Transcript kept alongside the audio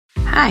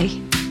Hi,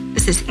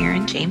 this is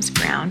Erin James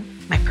Brown.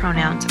 My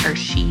pronouns are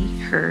she,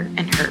 her,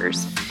 and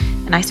hers,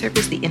 and I serve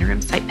as the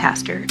interim site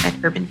pastor at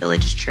Urban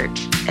Village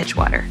Church,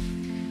 Edgewater.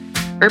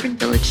 Urban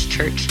Village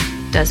Church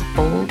does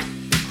bold,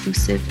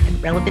 inclusive,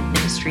 and relevant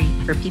ministry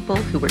for people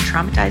who were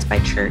traumatized by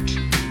church,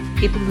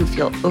 people who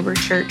feel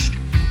over-churched,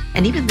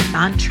 and even the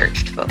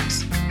non-churched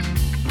folks.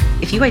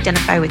 If you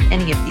identify with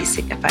any of these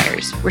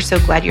signifiers, we're so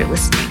glad you're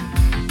listening.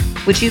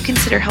 Would you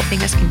consider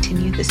helping us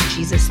continue this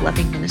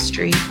Jesus-loving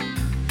ministry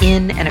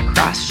in and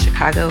across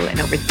Chicago and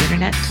over the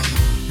internet?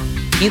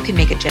 You can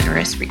make a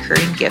generous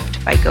recurring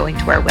gift by going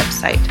to our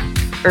website,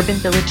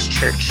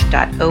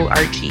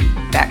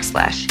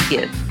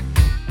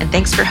 urbanvillagechurch.org/give. And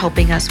thanks for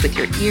helping us with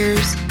your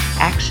ears,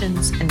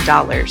 actions, and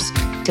dollars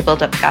to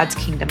build up God's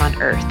kingdom on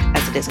earth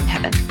as it is in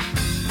heaven.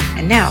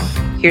 And now,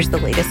 here's the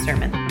latest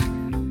sermon.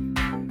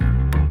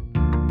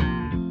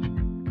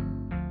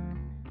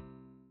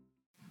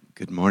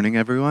 Good morning,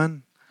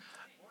 everyone.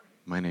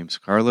 My name's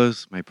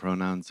Carlos. My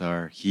pronouns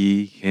are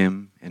he,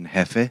 him, and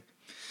jefe.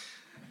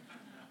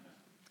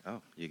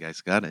 Oh, you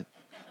guys got it.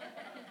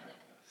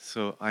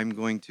 So I'm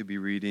going to be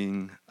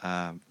reading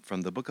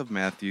from the book of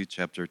Matthew,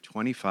 chapter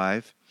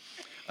 25,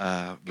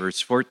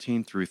 verse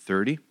 14 through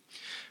 30.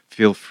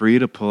 Feel free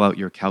to pull out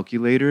your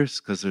calculators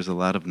because there's a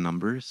lot of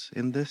numbers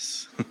in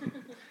this,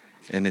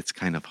 and it's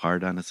kind of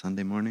hard on a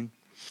Sunday morning.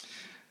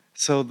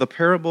 So the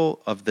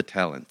parable of the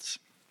talents.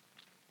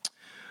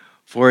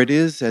 For it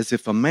is as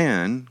if a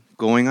man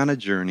going on a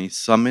journey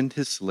summoned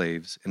his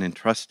slaves and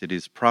entrusted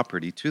his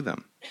property to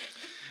them.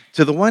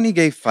 To the one he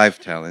gave 5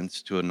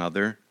 talents, to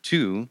another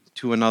 2,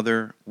 to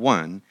another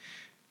 1,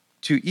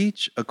 to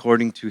each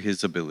according to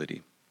his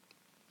ability.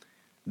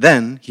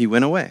 Then he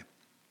went away.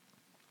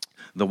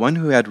 The one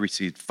who had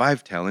received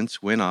 5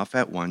 talents went off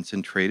at once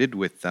and traded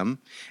with them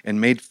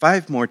and made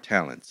 5 more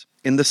talents.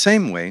 In the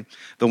same way,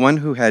 the one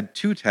who had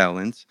 2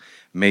 talents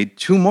made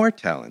 2 more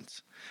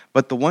talents.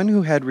 But the one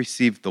who had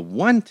received the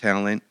 1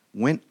 talent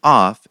went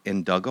off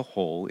and dug a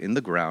hole in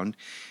the ground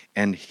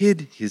and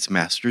hid his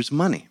master's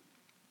money.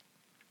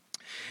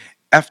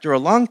 After a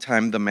long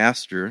time, the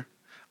master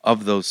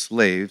of those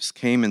slaves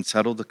came and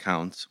settled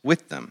accounts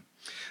with them.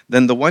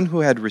 Then the one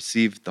who had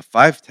received the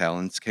 5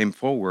 talents came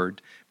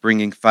forward,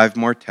 bringing 5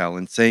 more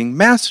talents, saying,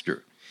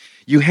 "Master,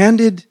 you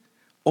handed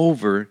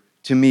over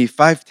to me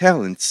 5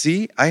 talents.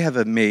 See, I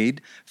have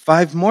made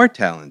 5 more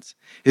talents."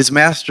 His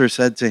master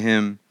said to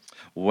him,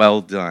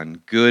 "Well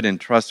done, good and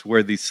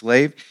trustworthy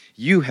slave.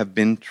 You have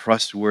been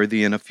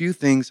trustworthy in a few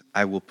things.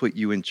 I will put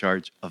you in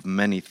charge of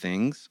many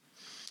things.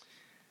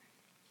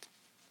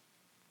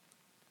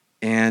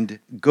 And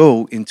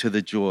go into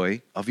the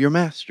joy of your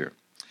master."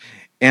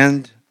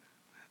 And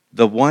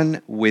the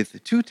one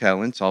with 2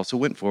 talents also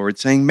went forward,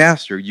 saying,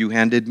 "Master, you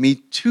handed me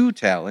 2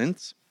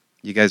 talents.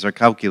 You guys are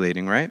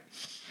calculating, right?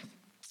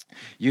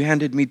 "You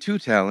handed me 2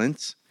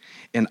 talents,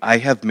 and I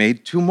have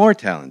made 2 more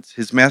talents."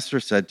 His master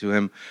said to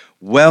him,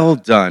 "Well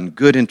done,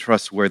 good and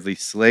trustworthy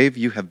slave.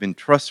 You have been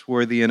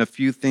trustworthy in a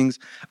few things.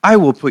 I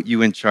will put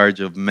you in charge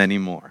of many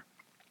more."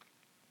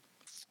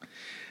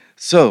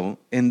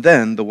 And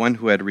then the one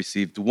who had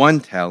received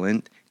 1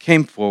 talent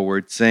came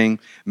forward,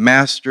 saying,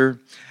 "Master,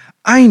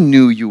 I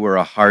knew you were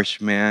a harsh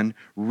man,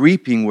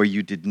 reaping where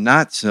you did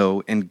not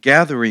sow and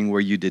gathering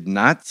where you did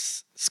not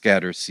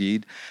scatter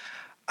seed.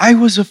 I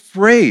was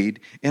afraid,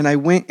 and I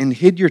went and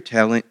hid your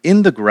talent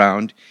in the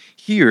ground.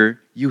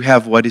 Here you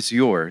have what is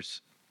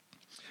yours."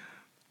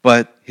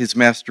 But his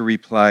master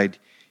replied,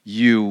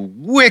 "You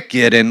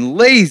wicked and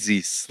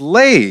lazy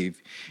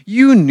slave,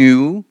 you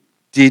knew,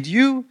 did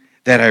you,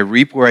 that I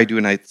reap where I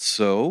do not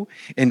sow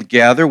and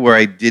gather where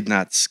I did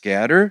not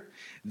scatter?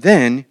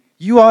 Then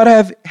you ought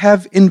to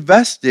have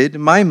invested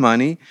my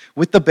money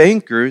with the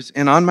bankers,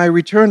 and on my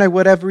return I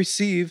would have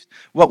received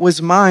what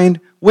was mine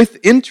with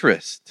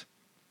interest.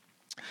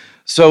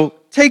 So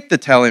take the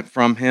talent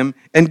from him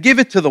and give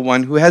it to the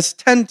one who has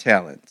 10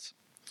 talents.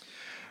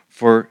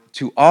 For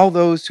to all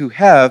those who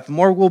have,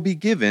 more will be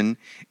given,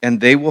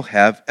 and they will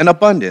have an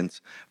abundance.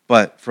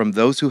 But from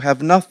those who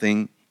have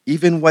nothing,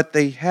 even what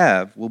they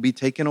have will be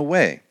taken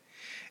away.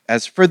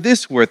 As for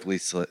this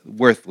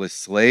worthless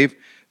slave,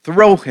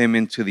 throw him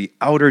into the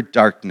outer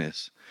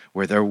darkness,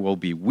 where there will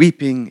be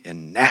weeping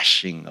and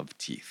gnashing of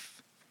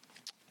teeth."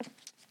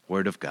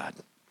 Word of God.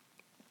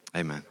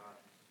 Amen.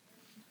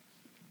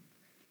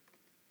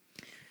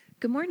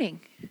 Good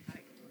morning.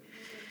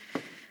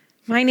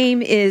 My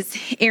name is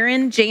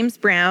Erin James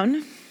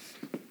Brown.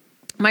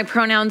 My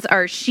pronouns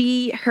are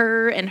she,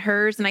 her, and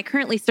hers, and I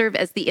currently serve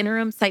as the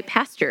interim site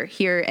pastor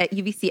here at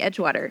UVC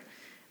Edgewater,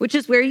 which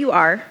is where you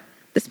are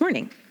this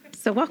morning.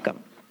 So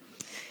welcome.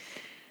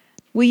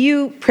 Will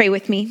you pray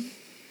with me?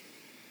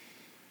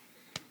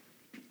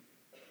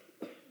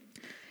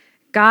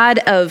 God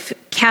of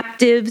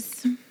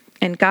captives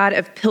and God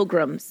of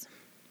pilgrims,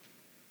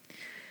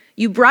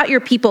 you brought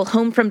your people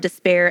home from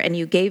despair, and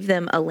you gave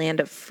them a land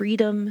of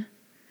freedom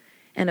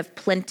and of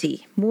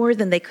plenty, more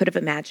than they could have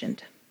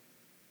imagined.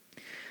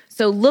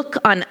 So look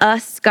on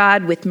us,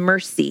 God, with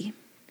mercy.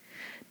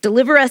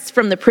 Deliver us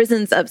from the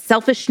prisons of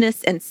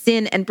selfishness and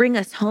sin and bring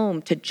us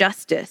home to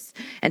justice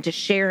and to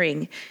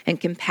sharing and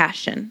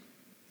compassion,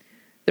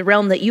 the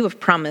realm that you have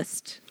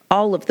promised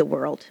all of the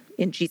world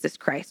in Jesus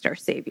Christ, our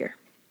Savior.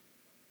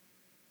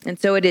 And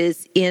so it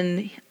is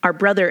in our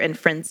brother and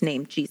friend's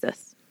name,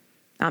 Jesus.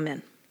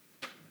 Amen.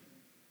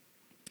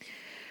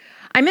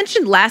 I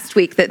mentioned last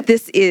week that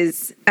this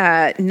is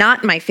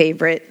not my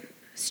favorite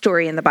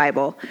story in the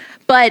Bible,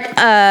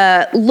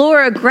 but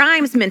Laura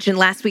Grimes mentioned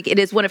last week it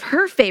is one of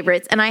her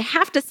favorites, and I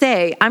have to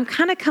say, I'm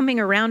kind of coming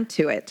around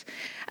to it.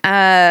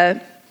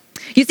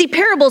 You see,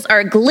 parables are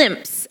a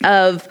glimpse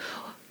of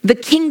the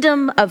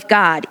kingdom of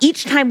God.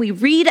 Each time we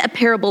read a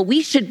parable,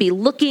 we should be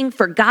looking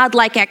for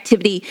God-like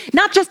activity,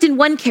 not just in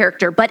one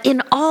character, but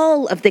in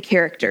all of the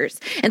characters.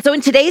 And so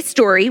in today's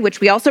story, which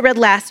we also read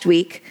last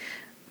week,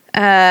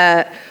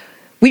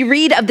 we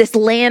read of this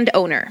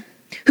landowner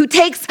who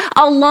takes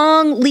a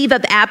long leave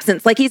of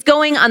absence, like he's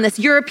going on this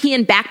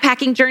European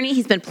backpacking journey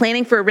he's been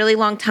planning for a really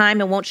long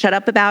time and won't shut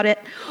up about it,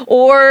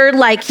 or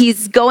like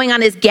he's going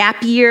on his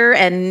gap year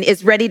and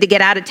is ready to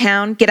get out of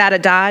town, get out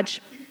of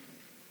Dodge.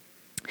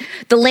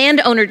 The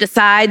landowner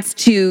decides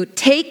to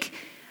take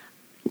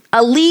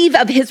a leave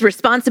of his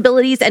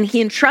responsibilities, and he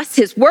entrusts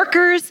his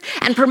workers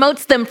and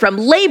promotes them from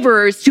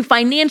laborers to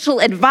financial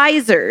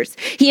advisors.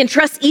 He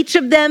entrusts each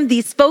of them,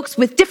 these folks,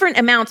 with different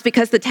amounts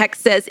because the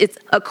text says it's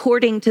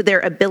according to their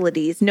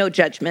abilities, no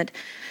judgment.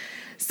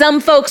 Some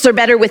folks are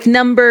better with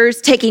numbers,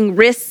 taking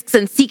risks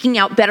and seeking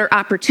out better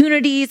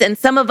opportunities, and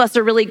some of us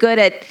are really good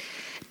at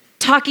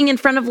talking in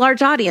front of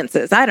large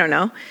audiences. I don't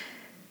know.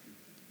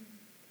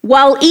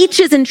 While each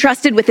is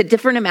entrusted with a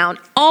different amount,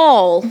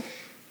 all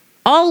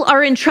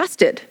are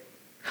entrusted.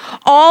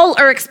 All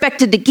are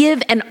expected to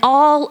give, and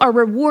all are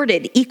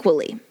rewarded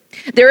equally.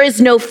 There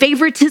is no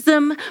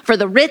favoritism for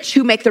the rich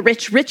who make the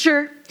rich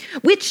richer,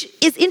 which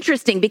is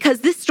interesting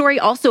because this story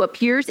also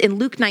appears in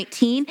Luke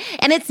 19,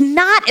 and it's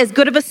not as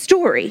good of a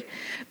story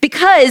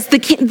because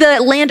the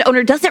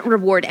landowner doesn't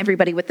reward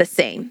everybody with the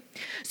same.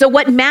 So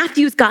what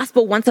Matthew's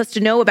gospel wants us to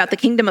know about the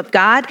kingdom of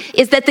God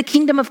is that the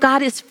kingdom of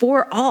God is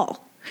for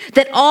all.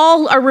 That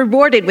all are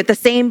rewarded with the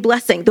same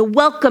blessing, the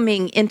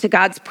welcoming into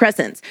God's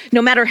presence,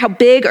 no matter how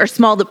big or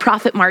small the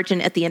profit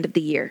margin at the end of the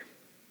year.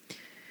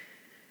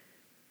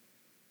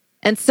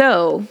 And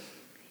so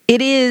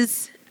it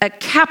is a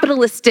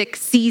capitalistic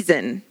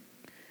season.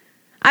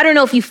 I don't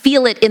know if you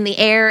feel it in the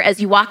air as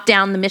you walk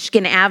down the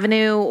Michigan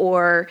Avenue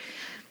or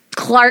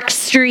Clark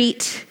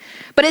Street,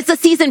 but it's a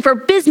season for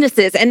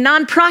businesses and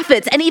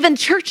nonprofits and even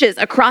churches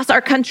across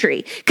our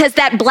country, because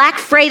that Black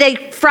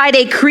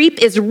Friday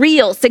creep is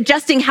real,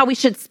 suggesting how we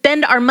should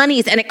spend our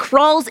monies, and it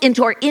crawls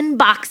into our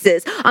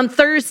inboxes on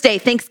Thursday,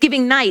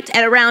 Thanksgiving night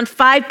at around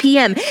 5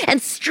 p.m.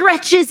 and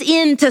stretches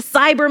into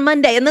Cyber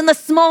Monday. And then the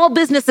small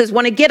businesses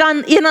want to get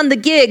in on the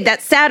gig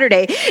that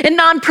Saturday, and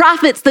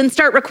nonprofits then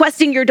start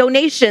requesting your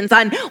donations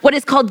on what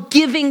is called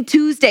Giving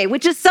Tuesday,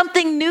 which is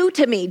something new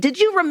to me. Did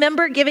you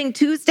remember Giving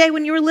Tuesday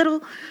when you were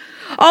little?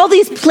 All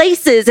these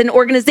places and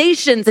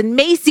organizations and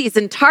Macy's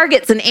and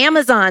Targets and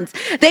Amazons,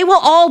 they will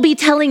all be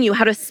telling you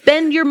how to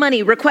spend your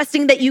money,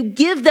 requesting that you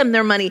give them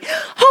their money,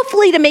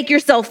 hopefully to make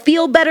yourself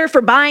feel better for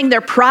buying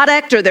their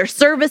product or their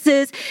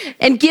services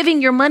and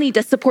giving your money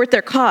to support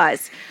their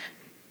cause.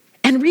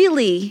 And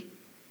really,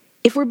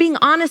 if we're being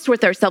honest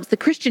with ourselves, the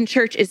Christian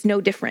church is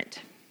no different.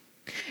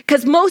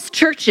 Because most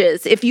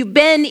churches, if you've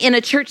been in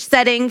a church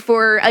setting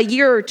for a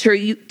year or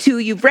two,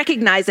 you've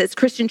recognized as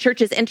Christian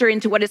churches enter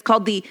into what is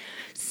called the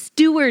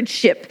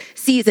stewardship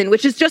season,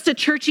 which is just a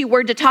churchy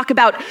word to talk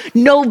about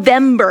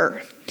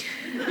November.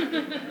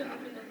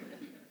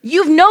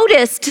 You've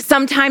noticed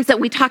sometimes that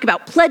we talk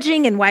about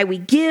pledging and why we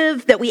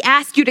give, that we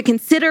ask you to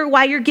consider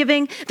why you're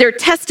giving. There are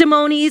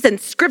testimonies and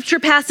scripture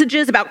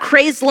passages about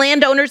crazed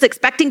landowners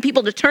expecting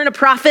people to turn a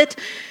profit.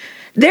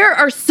 There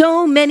are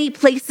so many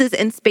places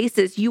and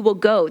spaces you will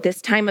go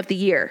this time of the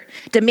year,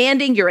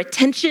 demanding your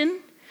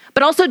attention,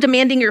 but also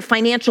demanding your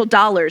financial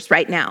dollars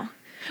right now,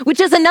 which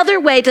is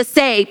another way to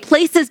say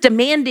places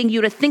demanding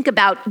you to think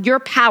about your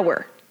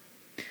power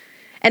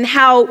and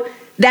how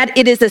that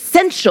it is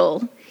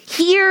essential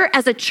here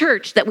as a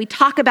church that we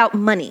talk about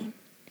money,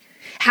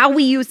 how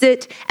we use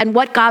it, and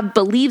what God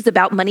believes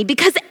about money,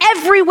 because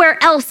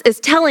everywhere else is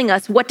telling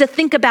us what to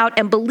think about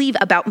and believe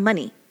about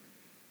money.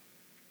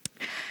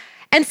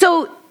 And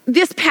so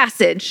this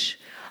passage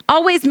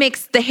always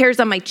makes the hairs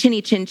on my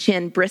chinny chin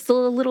chin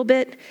bristle a little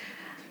bit.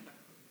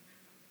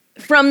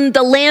 From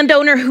the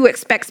landowner who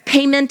expects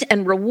payment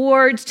and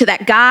rewards to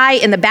that guy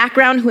in the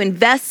background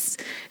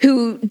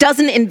who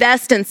doesn't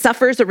invest and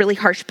suffers a really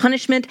harsh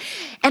punishment.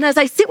 And as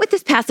I sit with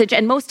this passage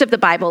and most of the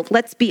Bible,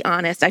 let's be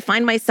honest, I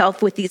find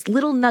myself with these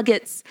little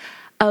nuggets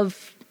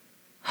of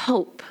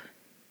hope.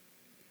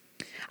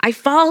 I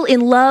fall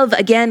in love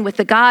again with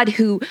the God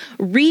who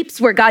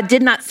reaps where God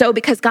did not sow,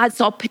 because God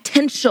saw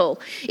potential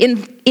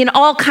in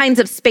all kinds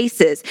of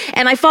spaces.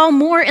 And I fall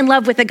more in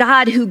love with a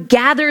God who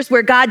gathers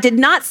where God did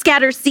not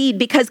scatter seed,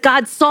 because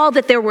God saw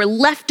that there were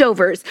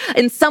leftovers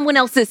in someone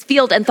else's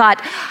field and thought,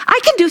 I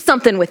can do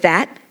something with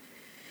that.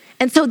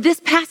 And so this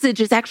passage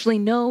is actually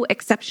no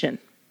exception.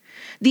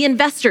 The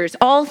investors,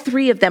 all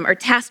three of them, are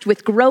tasked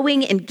with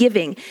growing and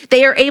giving.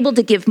 They are able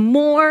to give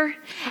more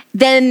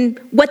than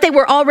what they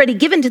were already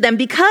given to them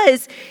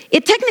because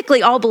it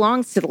technically all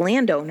belongs to the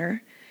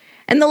landowner.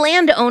 And the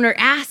landowner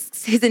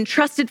asks his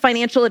entrusted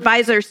financial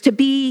advisors to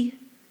be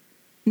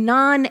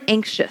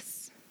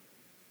non-anxious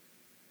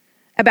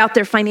about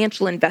their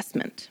financial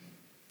investment,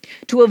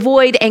 to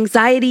avoid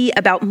anxiety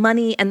about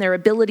money and their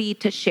ability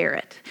to share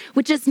it,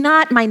 which is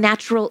not my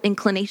natural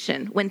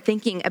inclination when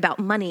thinking about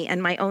money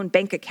and my own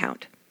bank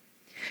account.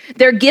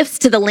 Their gifts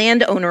to the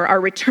landowner are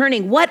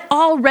returning what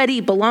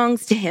already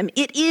belongs to him.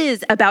 It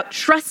is about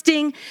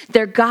trusting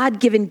their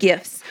God-given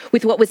gifts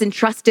with what was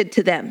entrusted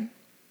to them.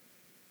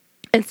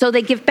 And so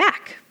they give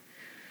back.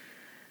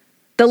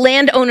 The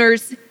landowner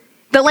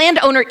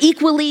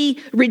equally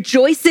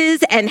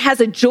rejoices and has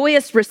a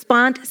joyous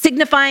response,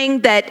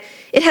 signifying that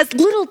it has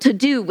little to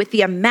do with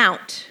the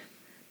amount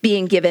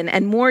being given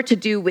and more to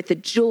do with the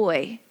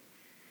joy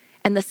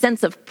and the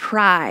sense of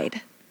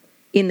pride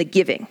in the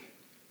giving.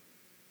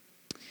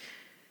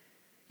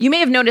 You may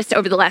have noticed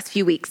over the last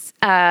few weeks,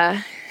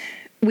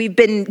 we've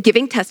been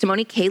giving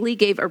testimony. Kaylee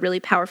gave a really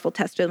powerful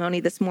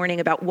testimony this morning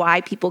about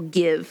why people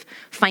give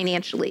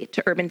financially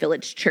to Urban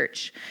Village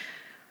Church.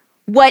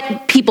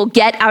 What people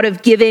get out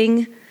of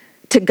giving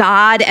to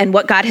God and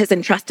what God has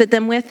entrusted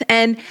them with.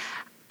 And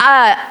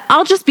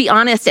I'll just be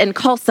honest and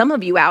call some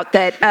of you out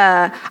that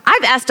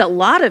I've asked a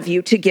lot of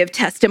you to give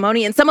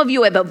testimony, and some of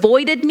you have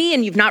avoided me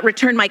and you've not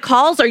returned my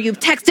calls, or you've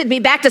texted me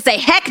back to say,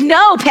 heck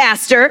no,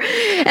 Pastor.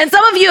 And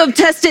some of you have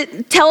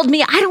told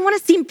me, I don't want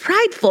to seem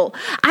prideful.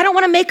 I don't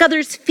want to make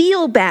others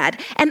feel bad.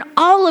 And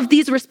all of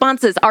these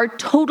responses are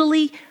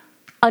totally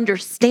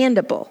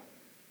understandable.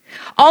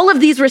 All of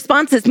these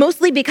responses,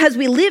 mostly because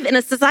we live in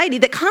a society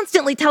that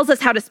constantly tells us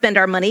how to spend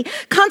our money,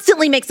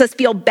 constantly makes us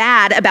feel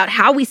bad about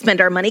how we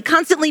spend our money,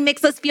 constantly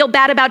makes us feel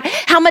bad about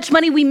how much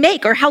money we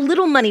make or how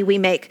little money we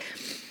make.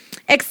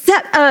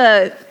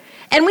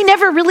 And we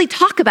never really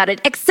talk about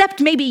it, except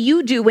maybe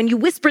you do when you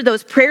whisper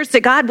those prayers to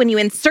God, when you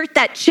insert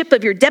that chip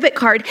of your debit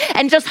card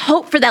and just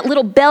hope for that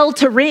little bell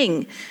to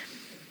ring.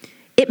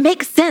 It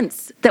makes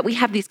sense that we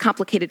have these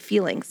complicated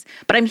feelings,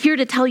 but I'm here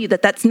to tell you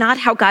that that's not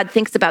how God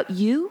thinks about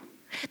you.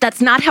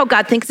 That's not how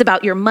God thinks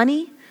about your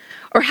money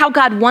or how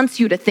God wants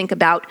you to think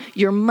about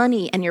your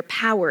money and your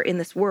power in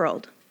this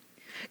world.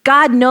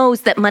 God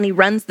knows that money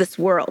runs this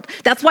world.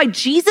 That's why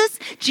Jesus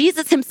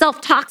himself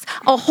talks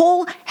a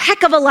whole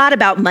heck of a lot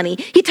about money.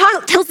 He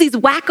tells these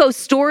wacko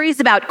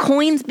stories about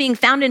coins being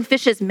found in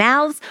fishes'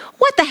 mouths.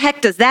 What the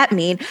heck does that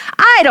mean?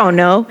 I don't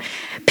know.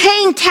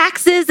 Paying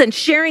taxes and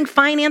sharing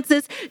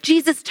finances.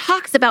 Jesus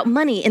talks about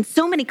money in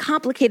so many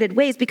complicated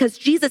ways because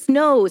Jesus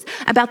knows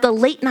about the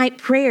late night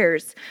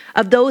prayers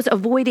of those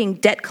avoiding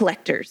debt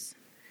collectors.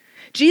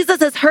 Jesus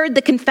has heard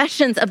the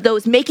confessions of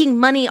those making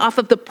money off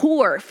of the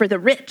poor for the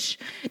rich.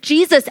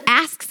 Jesus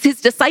asks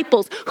his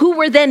disciples, who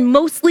were then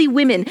mostly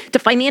women, to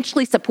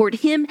financially support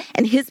him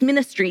and his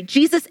ministry.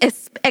 Jesus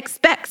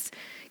expects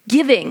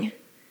giving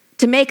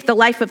to make the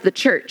life of the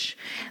church,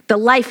 the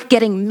life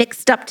getting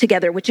mixed up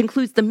together, which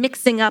includes the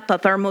mixing up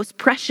of our most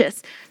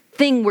precious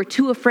thing we're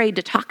too afraid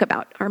to talk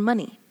about, our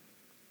money.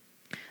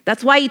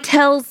 That's why he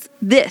tells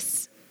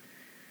this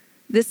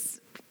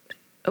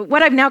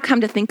what I've now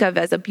come to think of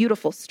as a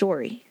beautiful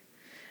story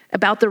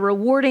about the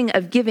rewarding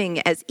of giving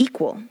as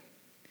equal.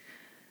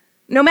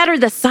 No matter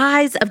the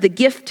size of the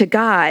gift to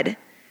God,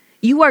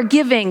 you are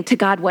giving to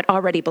God what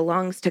already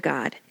belongs to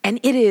God, and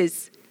it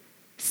is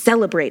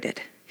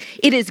celebrated.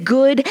 It is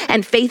good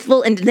and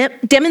faithful and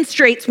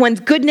demonstrates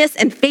one's goodness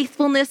and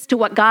faithfulness to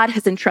what God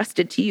has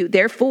entrusted to you.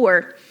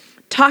 Therefore,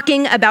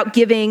 talking about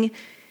giving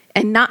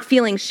and not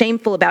feeling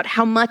shameful about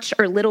how much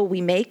or little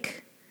we make,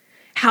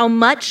 how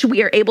much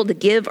we are able to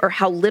give or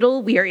how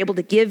little we are able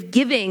to give.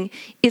 Giving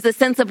is a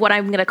sense of what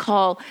I'm going to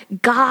call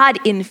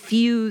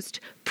God-infused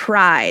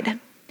pride.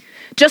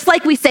 Just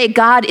like we say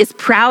God is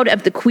proud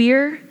of the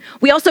queer,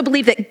 we also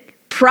believe that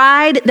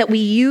pride that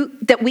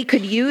we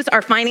could use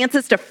our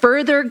finances to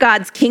further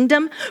God's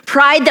kingdom,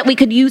 pride that we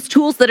could use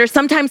tools that are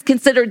sometimes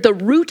considered the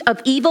root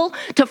of evil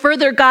to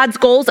further God's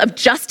goals of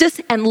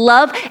justice and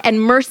love and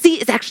mercy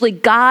is actually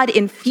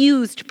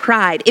God-infused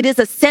pride. It is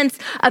a sense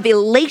of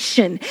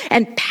elation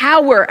and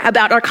power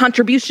about our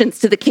contributions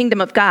to the kingdom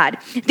of God.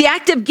 The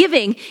act of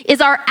giving is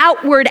our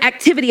outward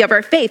activity of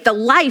our faith. The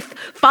life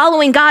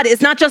following God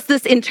is not just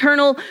this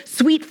internal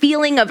sweet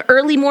feeling of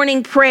early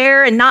morning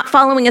prayer and not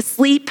following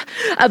asleep,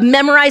 of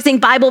memorizing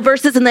Bible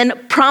verses and then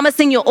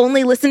promising you'll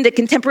only listen to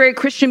contemporary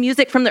Christian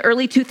music from the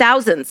early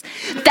 2000s.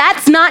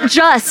 That's not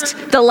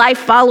just the life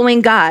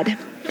following God.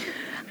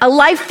 A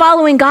life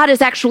following God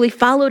is actually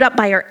followed up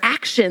by our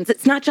actions.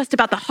 It's not just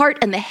about the heart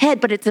and the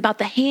head, but it's about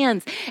the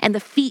hands and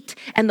the feet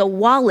and the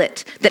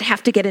wallet that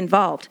have to get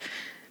involved.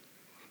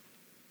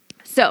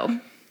 So,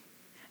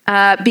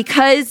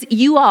 because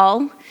you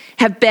all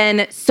have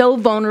been so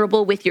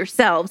vulnerable with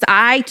yourselves,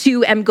 I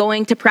too am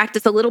going to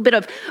practice a little bit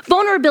of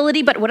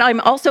vulnerability, but what I'm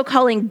also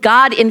calling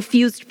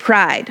God-infused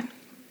pride.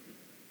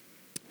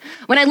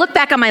 When I look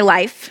back on my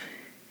life,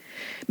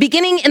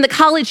 beginning in the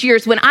college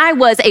years when I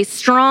was a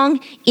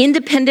strong,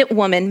 independent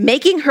woman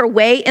making her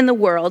way in the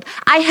world,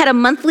 I had a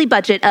monthly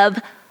budget of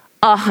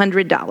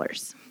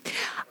 $100.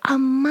 A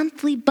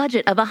monthly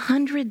budget of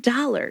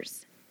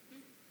 $100.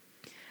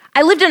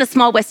 I lived in a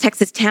small West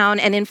Texas town,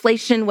 and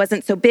inflation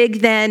wasn't so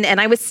big then,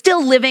 and I was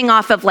still living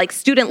off of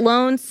student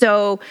loans,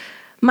 so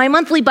my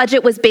monthly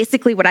budget was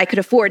basically what I could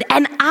afford.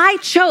 And I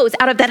chose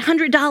out of that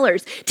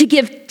 $100 to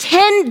give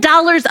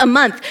 $10 a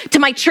month to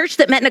my church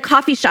that met in a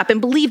coffee shop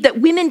and believed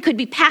that women could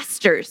be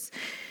pastors.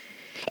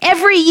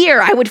 Every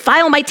year I would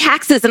file my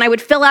taxes and I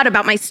would fill out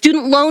about my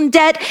student loan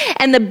debt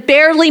and the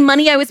barely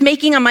money I was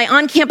making on my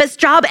on-campus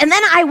job. And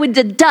then I would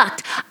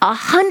deduct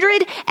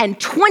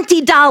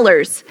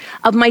 $120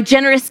 of my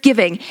generous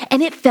giving.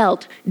 And it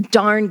felt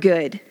darn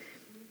good.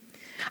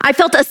 I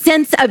felt a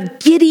sense of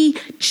giddy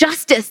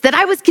justice that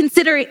I was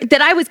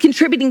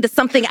contributing to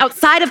something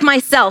outside of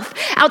myself,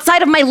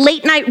 outside of my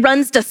late night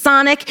runs to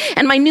Sonic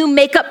and my new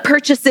makeup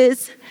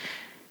purchases.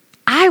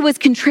 I was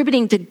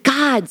contributing to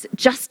God's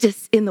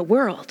justice in the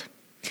world.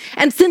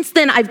 And since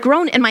then, I've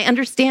grown in my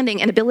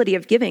understanding and ability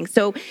of giving.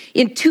 So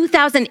in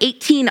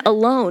 2018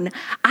 alone,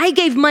 I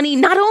gave money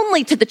not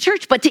only to the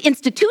church, but to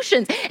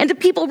institutions and to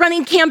people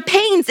running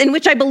campaigns in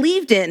which I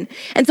believed in.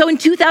 And so in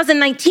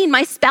 2019,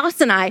 my spouse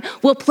and I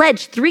will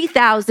pledge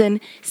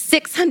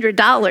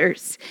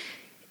 $3,600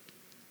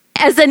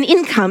 as an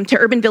income to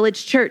Urban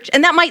Village Church.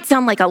 And that might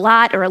sound like a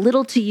lot or a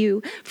little to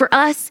you. For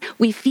us,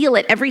 we feel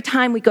it every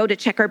time we go to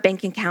check our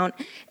bank account,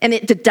 and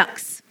it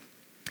deducts.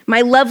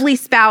 My lovely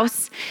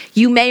spouse,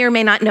 you may or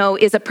may not know,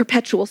 is a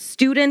perpetual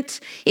student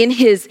in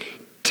his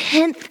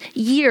 10th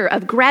year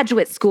of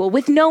graduate school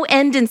with no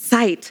end in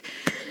sight.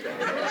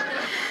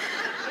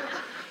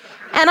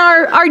 And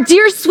our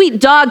dear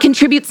sweet dog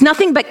contributes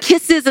nothing but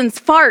kisses and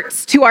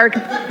farts to our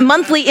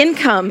monthly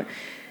income.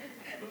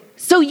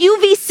 So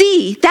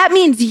UVC, that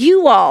means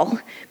you all,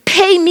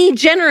 pay me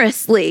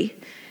generously.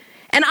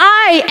 And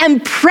I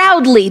am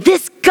proudly,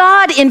 this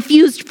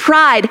God-infused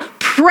pride,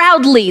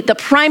 proudly the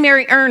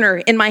primary earner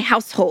in my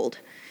household.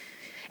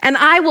 And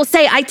I will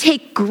say I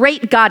take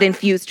great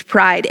God-infused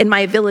pride in my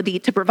ability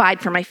to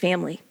provide for my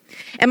family.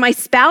 And my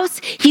spouse,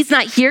 he's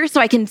not here,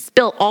 so I can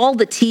spill all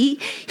the tea.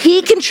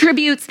 He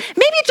contributes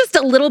maybe just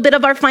a little bit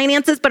of our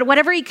finances, but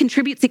whatever he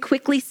contributes, he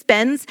quickly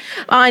spends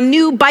on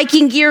new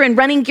biking gear and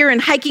running gear and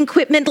hiking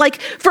equipment.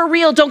 Like, for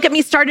real, don't get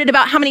me started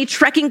about how many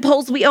trekking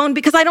poles we own,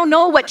 because I don't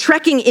know what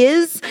trekking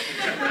is.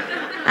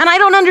 And I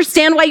don't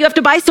understand why you have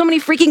to buy so many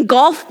freaking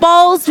golf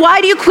balls. Why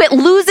do you quit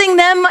losing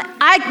them?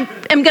 I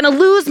am going to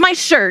lose my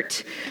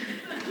shirt.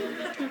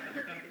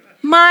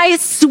 My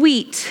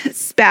sweet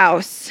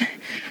spouse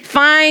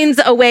finds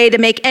a way to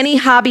make any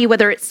hobby,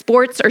 whether it's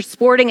sports or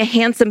sporting a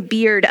handsome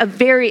beard, a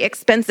very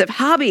expensive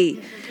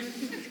hobby.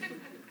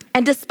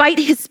 And despite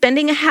his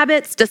spending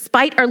habits,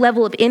 despite our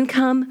level of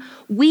income,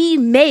 we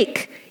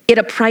make it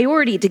a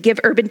priority to give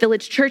Urban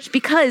Village Church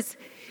because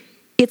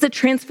it's a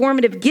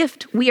transformative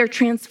gift we are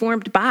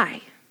transformed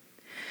by.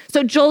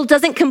 So Joel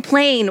doesn't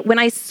complain when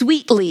I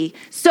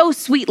so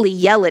sweetly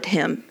yell at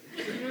him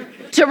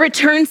to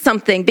return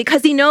something,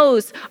 because he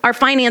knows our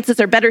finances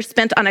are better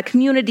spent on a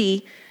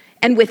community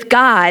and with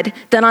God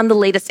than on the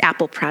latest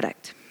Apple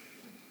product.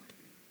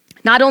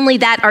 Not only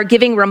that, our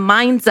giving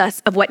reminds us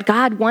of what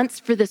God wants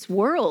for this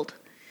world.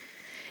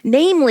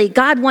 Namely,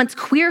 God wants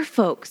queer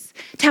folks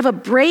to have a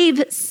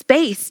brave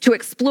space to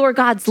explore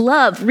God's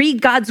love, read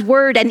God's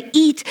word, and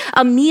eat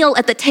a meal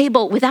at the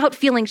table without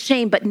feeling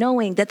shame, but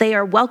knowing that they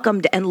are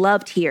welcomed and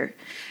loved here.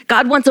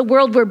 God wants a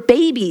world where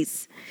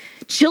babies,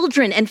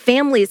 children, and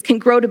families can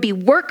grow to be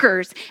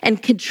workers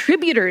and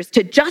contributors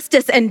to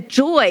justice and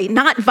joy,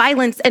 not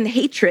violence and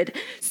hatred.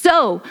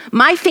 So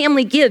my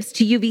family gives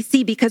to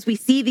UVC because we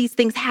see these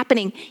things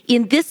happening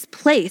in this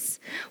place.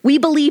 We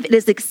believe it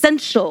is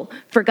essential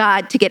for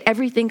God to get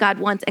everything God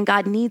wants, and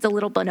God needs a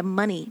little bit of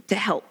money to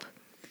help.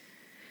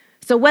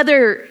 So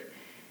whether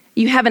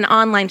you have an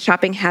online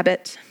shopping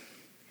habit,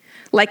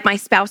 like my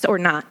spouse, or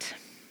not,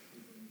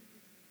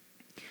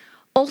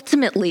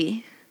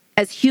 ultimately,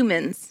 as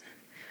humans,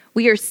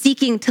 we are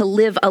seeking to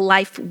live a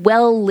life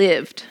well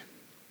lived,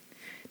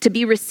 to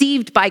be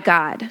received by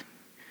God,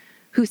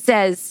 who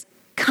says,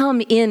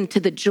 "Come into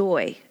the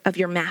joy of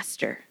your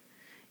master.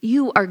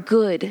 You are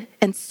good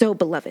and so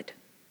beloved."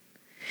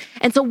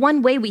 And so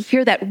one way we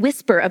hear that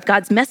whisper of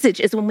God's message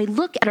is when we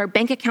look at our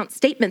bank account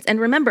statements. And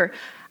remember,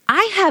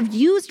 I have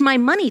used my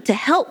money to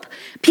help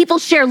people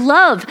share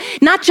love,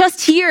 not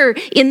just here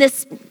in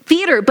this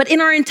theater, but in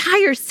our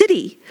entire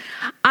city.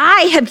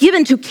 I have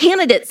given to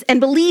candidates and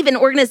believe in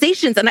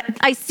organizations, and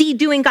I see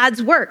doing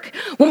God's work.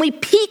 When we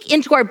peek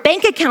into our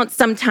bank accounts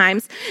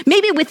sometimes,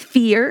 maybe with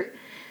fear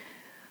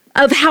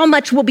of how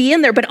much will be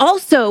in there, but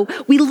also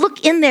we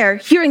look in there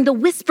hearing the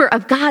whisper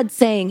of God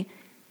saying,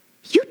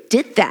 "You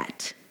did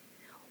that.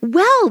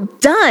 Well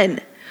done.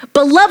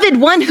 Beloved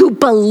one who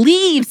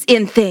believes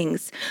in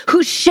things,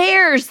 who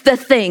shares the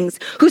things,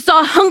 who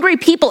saw hungry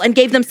people and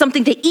gave them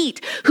something to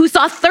eat, who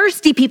saw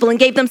thirsty people and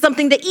gave them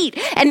something to eat.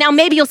 And now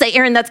maybe you'll say,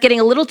 Aaron, that's getting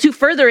a little too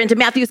further into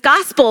Matthew's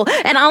gospel.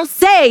 And I'll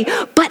say,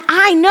 but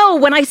I know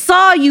when I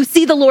saw you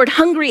see the Lord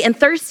hungry and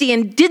thirsty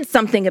and did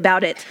something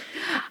about it.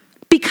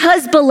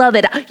 Because,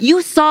 beloved,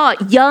 you saw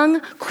young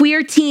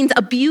queer teens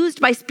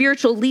abused by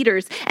spiritual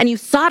leaders, and you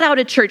sought out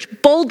a church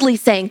boldly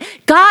saying,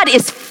 God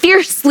is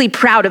fiercely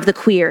proud of the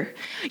queer.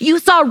 You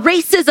saw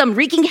racism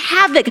wreaking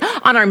havoc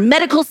on our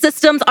medical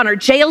systems, on our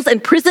jails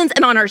and prisons,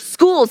 and on our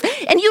schools.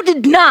 And you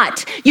did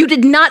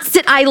not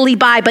sit idly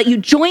by, but you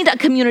joined a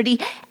community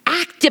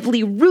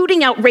actively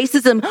rooting out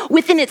racism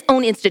within its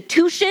own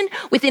institution,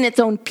 within its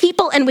own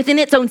people, and within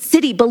its own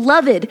city.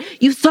 Beloved,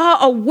 you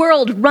saw a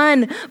world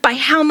run by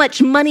how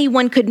much money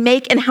one could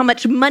make and how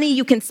much money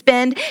you can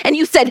spend. And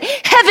you said,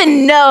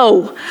 heaven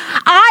no,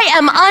 I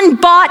am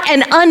unbought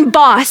and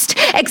unbossed,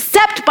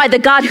 except by the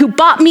God who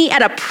bought me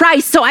at a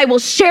price. So I will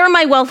share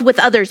my wealth with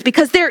others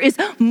because there is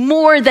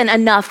more than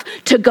enough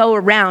to go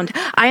around.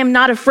 I am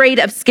not afraid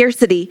of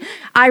scarcity.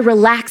 I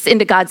relax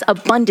into God's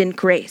abundant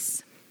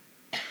grace.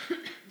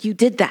 You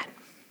did that.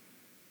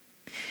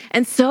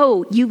 And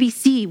so,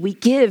 UBC, we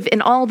give in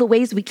all the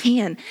ways we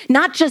can.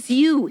 Not just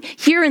you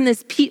here in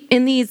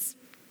these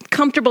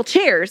comfortable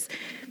chairs,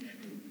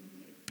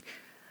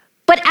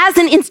 but as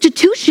an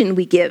institution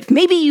we give.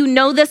 Maybe you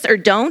know this or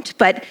don't,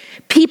 but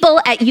people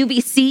at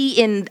UBC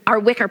in our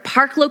Wicker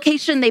Park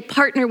location, they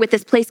partner with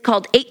this place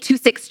called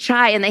 826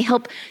 Chai, and they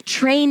help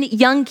train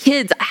young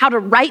kids how to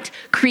write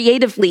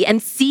creatively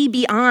and see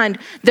beyond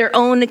their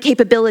own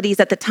capabilities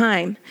at the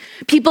time.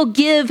 People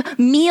give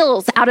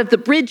meals out of the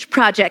Bridge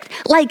Project,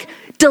 like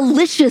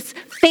delicious,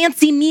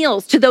 fancy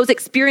meals to those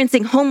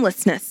experiencing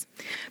homelessness.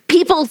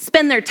 People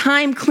spend their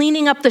time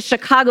cleaning up the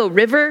Chicago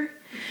River.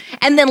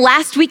 And then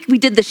last week we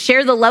did the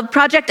Share the Love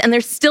Project, and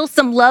there's still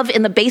some love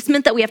in the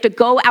basement that we have to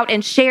go out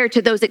and share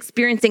to those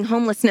experiencing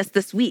homelessness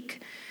this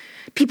week.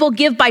 People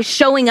give by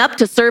showing up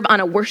to serve on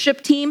a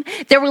worship team.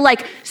 There were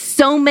like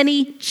so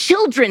many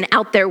children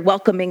out there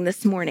welcoming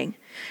this morning.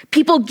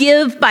 People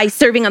give by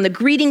serving on the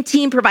greeting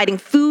team, providing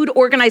food,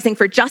 organizing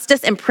for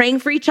justice, and praying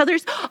for each other.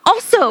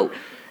 Also,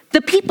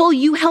 the people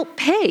you help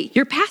pay,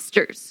 your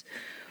pastors.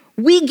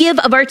 We give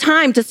of our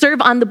time to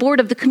serve on the board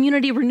of the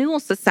Community Renewal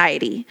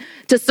Society,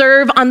 to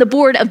serve on the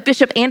board of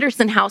Bishop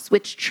Anderson House,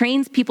 which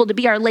trains people to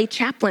be our lay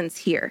chaplains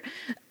here,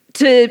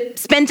 to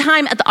spend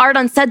time at the Art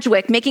on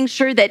Sedgwick, making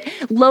sure that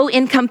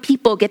low-income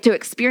people get to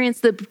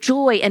experience the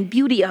joy and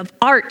beauty of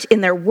art in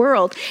their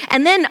world.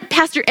 And then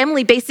Pastor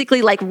Emily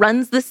basically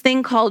runs this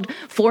thing called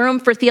Forum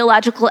for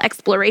Theological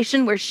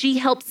Exploration, where she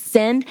helps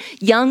send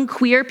young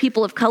queer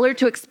people of color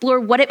to explore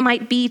what it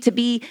might be to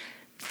be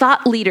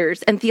thought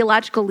leaders and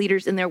theological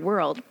leaders in their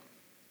world.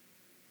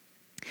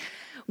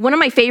 One of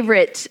my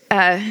favorite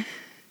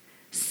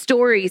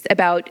stories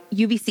about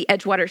UBC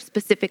Edgewater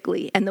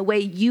specifically, and the way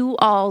you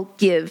all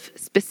give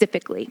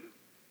specifically,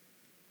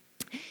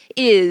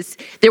 is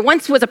there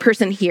once was a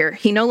person here.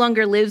 He no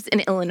longer lives in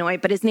Illinois,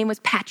 but his name was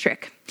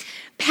Patrick.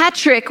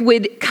 Patrick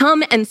would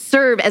come and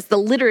serve as the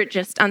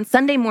liturgist on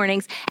Sunday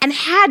mornings and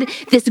had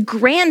this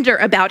grandeur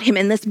about him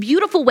and this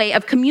beautiful way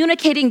of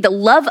communicating the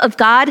love of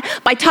God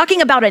by talking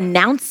about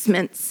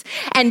announcements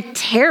and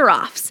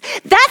tear-offs.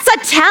 That's a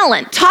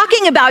talent,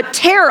 talking about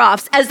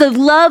tear-offs as the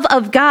love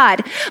of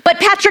God. But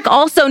Patrick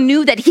also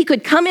knew that he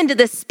could come into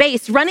this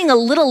space running a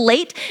little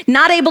late,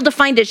 not able to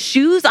find his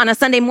shoes on a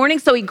Sunday morning,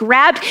 so he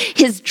grabbed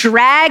his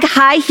drag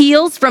high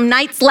heels from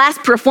night's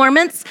last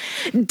performance,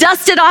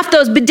 dusted off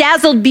those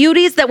bedazzled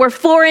beauties that were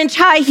 4-inch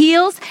high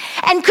heels,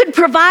 and could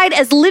provide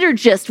as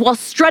liturgist while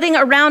strutting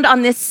around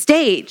on this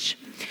stage.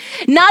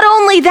 Not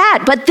only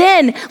that, but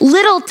then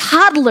little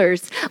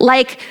toddlers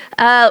like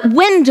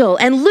Wendell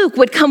and Luke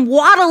would come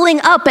waddling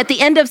up at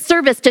the end of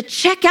service to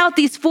check out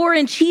these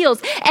 4-inch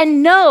heels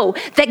and know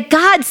that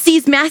God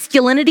sees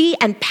masculinity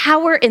and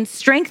power and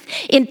strength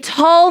in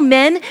tall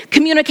men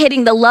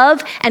communicating the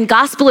love and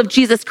gospel of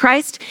Jesus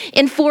Christ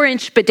in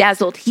 4-inch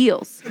bedazzled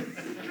heels.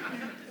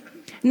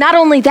 Not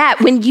only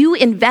that, when you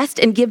invest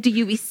and give to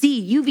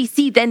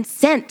UBC then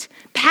sent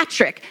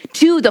Patrick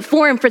to the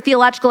Forum for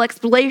Theological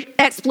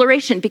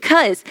Exploration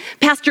because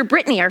Pastor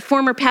Brittany, our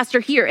former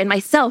pastor here, and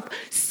myself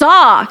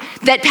saw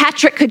that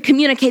Patrick could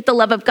communicate the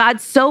love of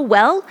God so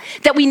well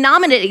that we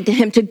nominated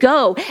him to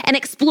go and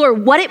explore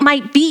what it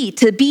might be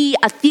to be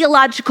a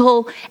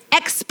theological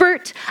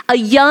expert, a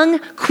young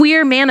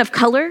queer man of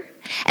color.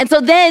 And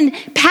so then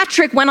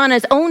Patrick went on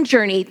his own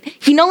journey.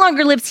 He no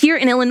longer lives here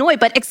in Illinois,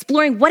 but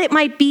exploring what it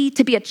might be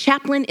to be a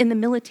chaplain in the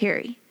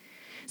military.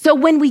 So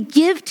when we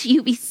give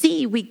to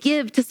UBC, we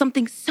give to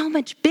something so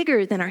much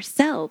bigger than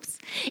ourselves.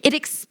 It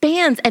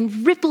expands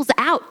and ripples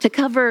out to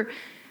cover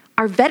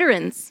our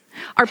veterans,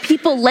 our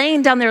people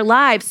laying down their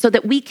lives so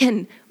that we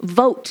can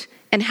vote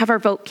and have our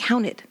vote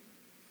counted.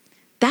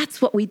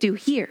 That's what we do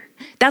here.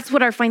 That's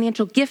what our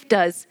financial gift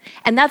does.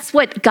 And that's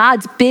what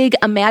God's big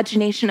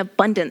imagination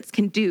abundance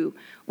can do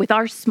with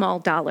our small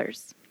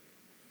dollars.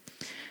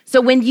 So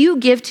when you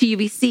give to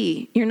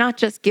UBC, you're not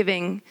just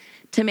giving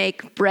to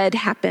make bread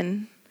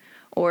happen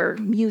or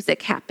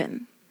music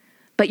happen,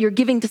 but you're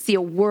giving to see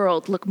a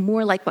world look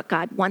more like what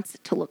God wants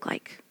it to look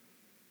like.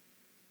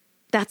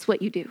 That's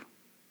what you do.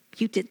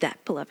 You did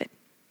that, beloved.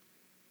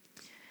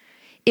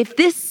 If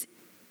this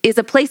is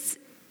a place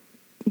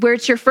where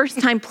it's your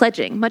first time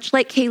pledging, much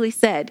like Kaylee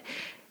said,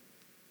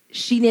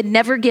 she had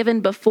never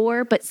given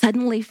before, but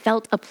suddenly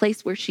felt a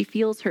place where she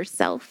feels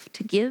herself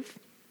to give.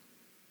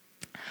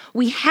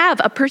 We have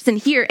a person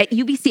here at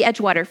UBC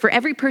Edgewater for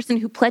every person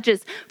who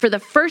pledges for the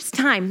first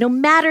time, no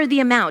matter the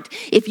amount.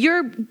 If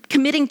you're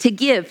committing to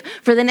give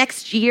for the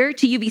next year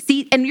to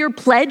UBC, and your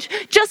pledge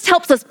just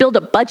helps us build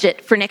a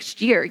budget for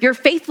next year. Your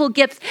faithful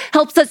gifts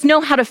helps us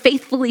know how to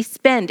faithfully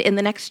spend in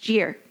the next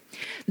year.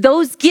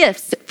 Those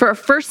gifts for a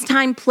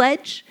first-time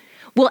pledge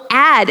will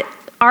add,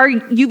 our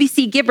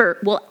UBC giver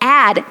will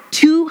add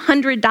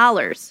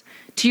 $200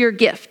 to your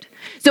gift.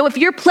 So if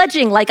you're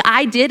pledging like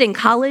I did in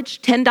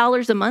college,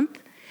 $10 a month,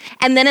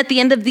 and then at the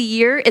end of the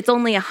year, it's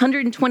only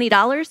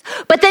 $120,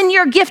 but then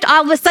your gift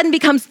all of a sudden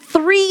becomes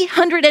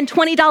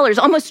 $320,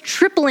 almost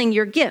tripling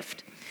your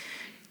gift.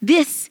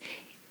 This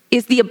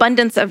is the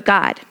abundance of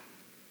God,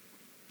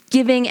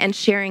 giving and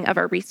sharing of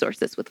our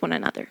resources with one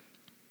another.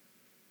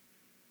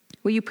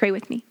 Will you pray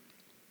with me?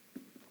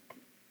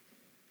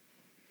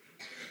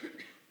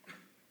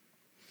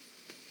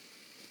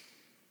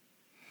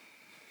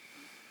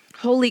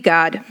 Holy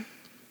God,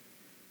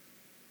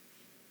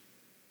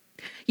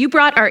 you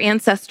brought our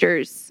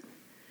ancestors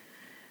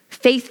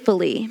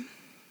faithfully,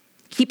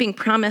 keeping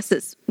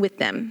promises with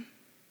them.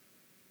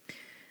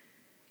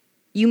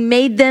 You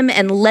made them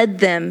and led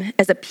them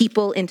as a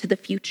people into the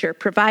future,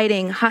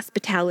 providing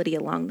hospitality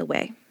along the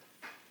way.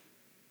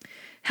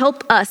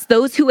 Help us,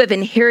 those who have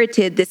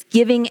inherited this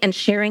giving and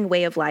sharing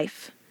way of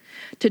life,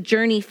 to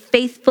journey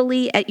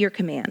faithfully at your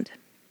command.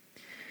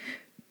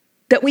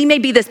 That we may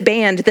be this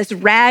band, this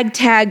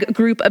ragtag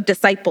group of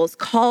disciples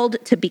called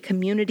to be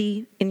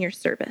community in your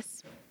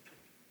service.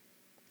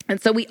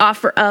 And so we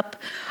offer up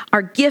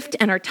our gift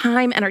and our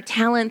time and our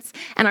talents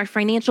and our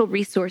financial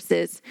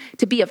resources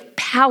to be of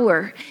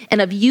power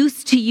and of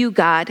use to you,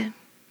 God,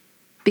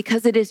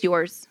 because it is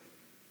yours,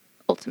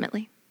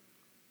 ultimately.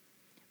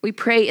 We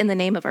pray in the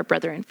name of our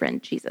brother and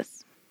friend,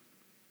 Jesus.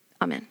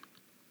 Amen.